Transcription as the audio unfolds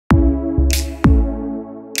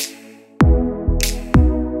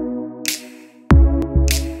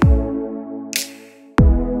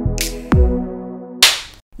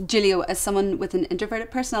Giulio, as someone with an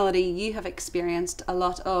introverted personality, you have experienced a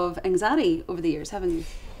lot of anxiety over the years, haven't you?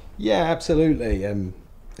 Yeah, absolutely.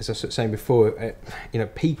 As I was saying before, you know,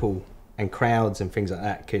 people and crowds and things like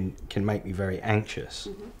that can make me very anxious.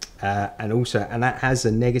 And that has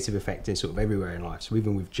a negative effect in sort of everywhere in life. So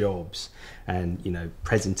even with jobs and, you know,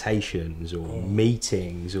 presentations or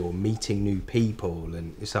meetings or meeting new people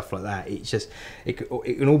and stuff like that, it's just, it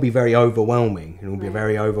can all be very overwhelming. It will be a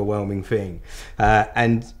very overwhelming thing.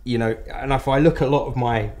 And, you know, and if I look at a lot of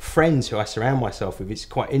my friends who I surround myself with, it's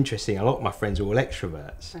quite interesting. A lot of my friends are all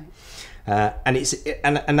extroverts. Right.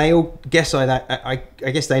 And they all guess I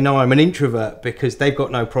guess they know I'm an introvert because they've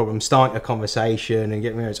got no problem starting a conversation and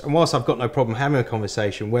getting married. And whilst I've got no problem having a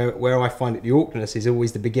conversation, where I find it the awkwardness is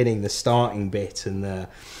always the beginning, the starting bit, and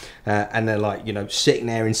they're like, you know, sitting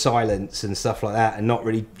there in silence and stuff like that, and not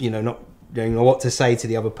really, you know, not knowing what to say to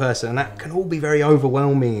the other person, and that can all be very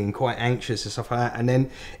overwhelming and quite anxious and stuff like that. And then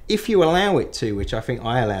if you allow it to, which I think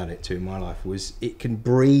I allowed it to in my life, was it can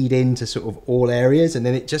breed into sort of all areas, and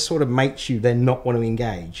then it just sort of makes you then not want to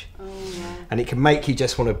engage. And it can make you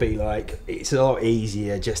just want to be like, it's a lot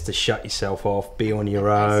easier just to shut yourself off, be on your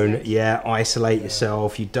own, isolate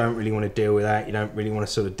yourself. You don't really want to deal with that. You don't really want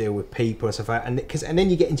to sort of deal with people and stuff like that. And then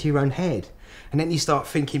you get into your own head. And then you start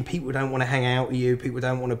thinking people don't want to hang out with you, people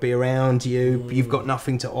don't want to be around you, you've got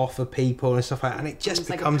nothing to offer people and stuff like that. And it just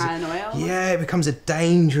becomes, like a paranoia almost. Yeah, it becomes a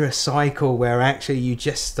dangerous cycle where actually you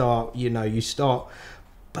just start, you know, you start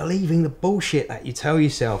believing the bullshit that you tell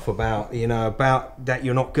yourself about, you know, about that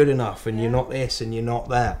you're not good enough and you're not this and you're not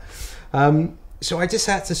that. So I just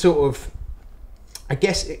had to sort of, I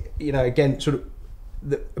guess, you know, again, sort of,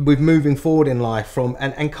 with moving forward in life from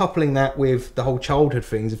and coupling that with the whole childhood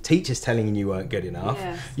things of teachers telling you weren't good enough,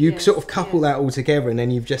 you sort of couple that all together, and then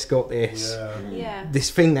you've just got this this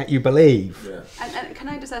thing that you believe. And can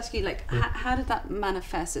I just ask you, like, how did that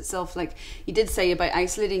manifest itself? Like, you did say about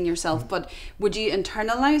isolating yourself, but would you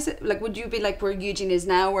internalize it? Like, would you be like where Eugene is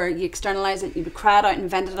now, where you externalize it, you would cry it out and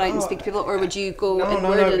vent it out and speak to people, or would you go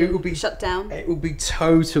inward and it would be shut down? It would be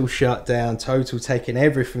total shut down, total taking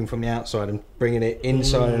everything from the outside and bringing it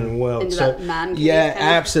inside in the world. Into that mancave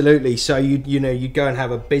absolutely. So you'd go and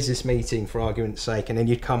have a business meeting for argument's sake, and then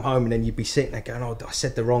you'd come home and then you'd be sitting there going, oh, I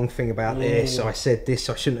said the wrong thing about this, I said this,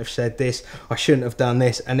 I shouldn't have said this, I shouldn't have done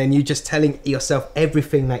this, and then you're just telling yourself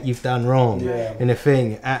everything that you've done wrong in a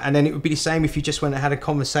thing. And then it would be the same if you just went and had a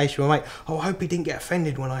conversation with a mate, oh, I hope he didn't get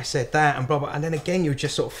offended when I said that, and blah blah, and then again you're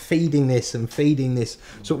just sort of feeding this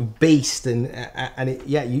sort of beast, and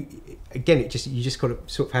you just got to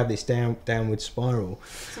sort of have this downward spiral.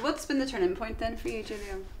 So what's been the turning point then for you,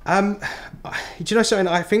 Giulio? Do you know something?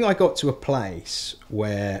 I think I got to a place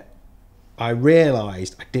where I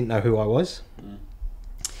realised I didn't know who I was,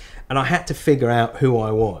 and I had to figure out who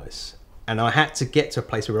I was, and I had to get to a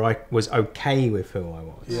place where I was okay with who I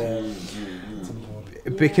was.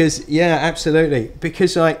 Because absolutely,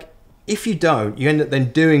 because like, if you don't, you end up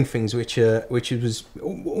then doing things which was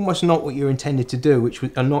almost not what you intended to do, which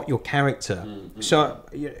are not your character. So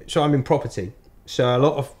I'm in property. So a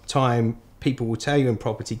lot of time people will tell you in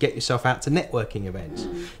property, get yourself out to networking events.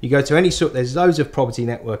 You go to there's loads of property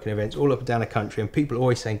networking events all up and down the country, and people are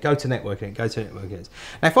always saying, go to networking events.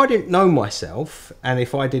 Now, if I didn't know myself, and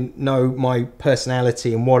if I didn't know my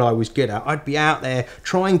personality and what I was good at, I'd be out there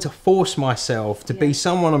trying to force myself to be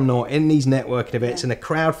someone I'm not in these networking events, in a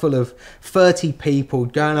crowd full of 30 people,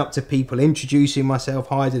 going up to people, introducing myself,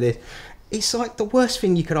 hi to this. It's like the worst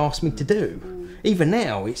thing you could ask me to do. Even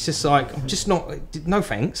now, it's just like, I'm just not, no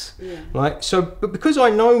thanks. Like, so, but because I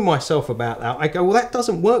know myself about that, I go, well, that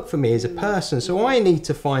doesn't work for me as a person, so I need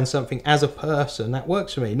to find something as a person that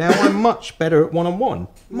works for me. Now, I'm much better at one-on-one,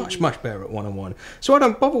 much better at one-on-one. So I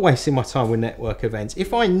don't bother wasting my time with network events.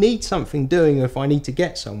 If I need something doing, or if I need to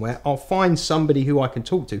get somewhere, I'll find somebody who I can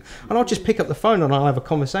talk to, and I'll just pick up the phone and I'll have a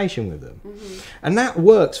conversation with them. And that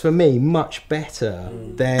works for me much better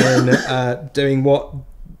than doing what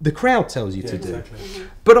the crowd tells you to do.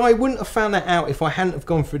 But I wouldn't have found that out if I hadn't have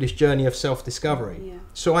gone through this journey of self-discovery.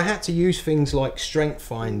 So I had to use things like Strength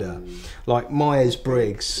Finder, like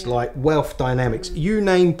Myers-Briggs, like Wealth Dynamics. You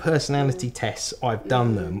name personality tests, I've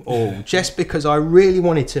done them all, just because I really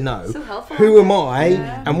wanted to know who am I,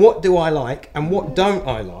 and what do I like, and what don't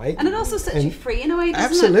I like. And it also sets you free in a way,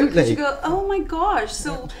 doesn't it? Because you go, oh my gosh,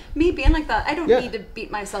 so me being like that, I don't need to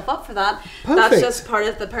beat myself up for that. That's just part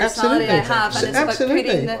of the personality I have, and it's about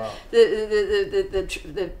creating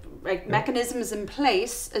the like mechanisms in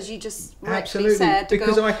place, as you just rightly Absolutely, said, to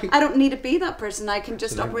because go, I could- I don't need to be that person, I can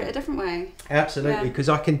just Absolutely. operate a different way. Absolutely, Yeah. because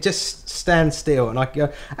I can just stand still and I can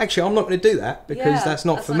go, actually, I'm not going to do that because Yeah, that's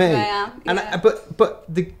not that's for not me. who I am. And Yeah. but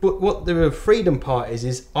what the freedom part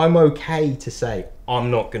is I'm okay to say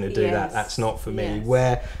I'm not going to do that. Yes. That's not for me. Yes.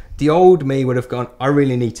 Where the old me would have gone, I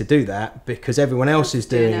really need to do that because everyone else is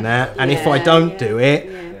Doing doing it. that, and if I Yeah, don't yeah, do it,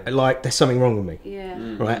 yeah. like there's something wrong with me. Yeah.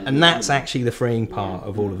 Right, and that's actually the freeing part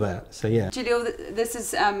of all of that. So yeah. Giulio, this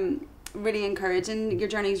is really encouraging. Your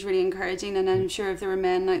journey is really encouraging, and I'm sure if there were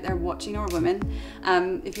men out there watching, or women,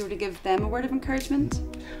 if you were to give them a word of encouragement.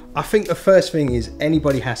 I think the first thing is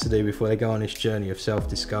anybody has to do before they go on this journey of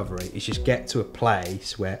self-discovery is just get to a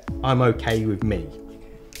place where I'm okay with me.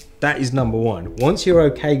 That is number one. Once you're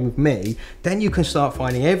okay with me, then you can start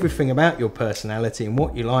finding everything about your personality and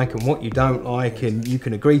what you like and what you don't like, and you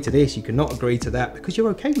can agree to this, you can not agree to that, because you're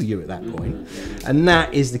okay with you at that point. And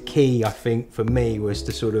that is the key, I think, for me, was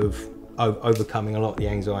to sort of overcoming a lot of the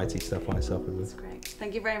anxiety stuff I suffered with. That's great.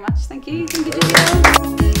 Thank you very much. Thank you. Thank you,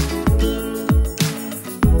 Giulio.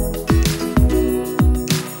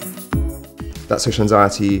 That social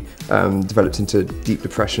anxiety developed into deep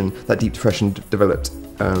depression. That deep depression developed.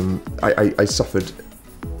 I suffered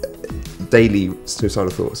daily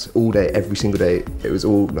suicidal thoughts all day, every single day. It was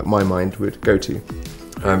all that my mind would go to.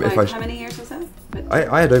 How many years was that?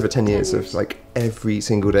 I had over 10 years of like every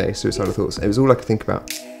single day suicidal thoughts. It was all I could think about.